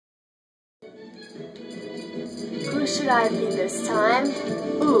should I be this time?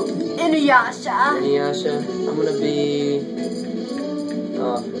 Ooh, Inuyasha. Inuyasha. I'm gonna be...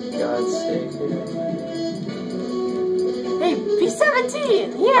 Oh, for God's sake. Hey, be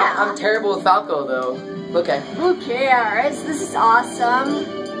 17, yeah. I'm terrible with Falco, though. Okay. Who cares? This is awesome.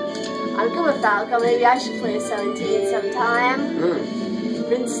 I'm good with Falco. Maybe I should play 17 sometime.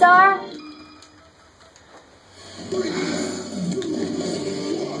 Rinstar?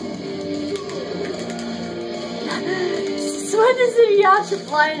 So when does Inuyasha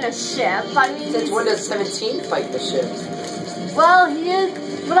fly in a ship? I mean, Since when does 17 fight the ship? Well,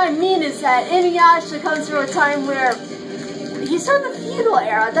 what I mean is that Inuyasha comes from a time where he's from the feudal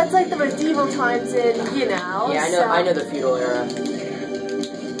era. That's like the medieval times in, you know. Yeah, I know the feudal era.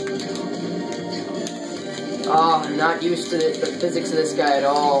 Oh, I'm not used to the physics of this guy at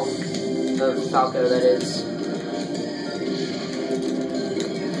all. Of Falco, that is.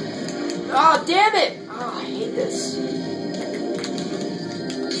 Oh, damn it! Oh, I hate this.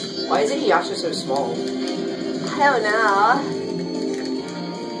 Why is Inuyasha so small? I don't know.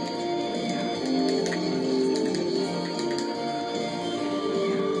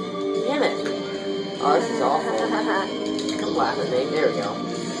 Damn it. Oh, this is awful. Don't laugh at me. There we go.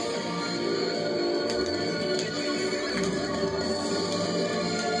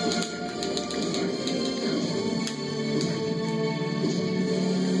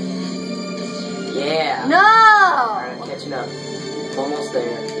 Yeah. No! Alright, I'm catching up. I'm almost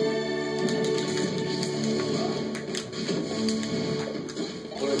there.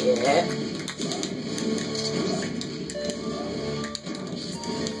 Yeah.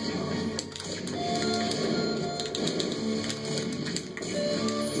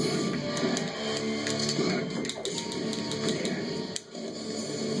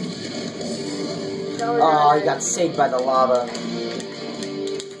 Oh, he got saved by the lava.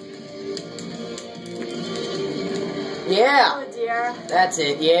 Yeah! Oh dear. That's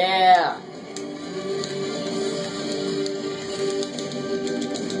it, yeah!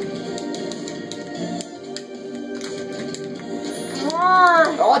 Come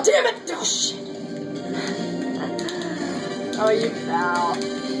on! Oh, damn it! Oh, shit! Oh, you fell.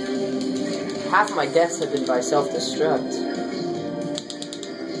 Half of my deaths have been by self-destruct.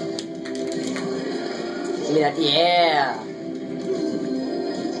 Give me that, yeah!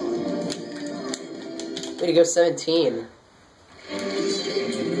 Way to go, 17.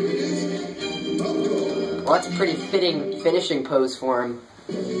 Well, that's a pretty fitting finishing pose for him.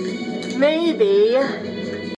 Maybe.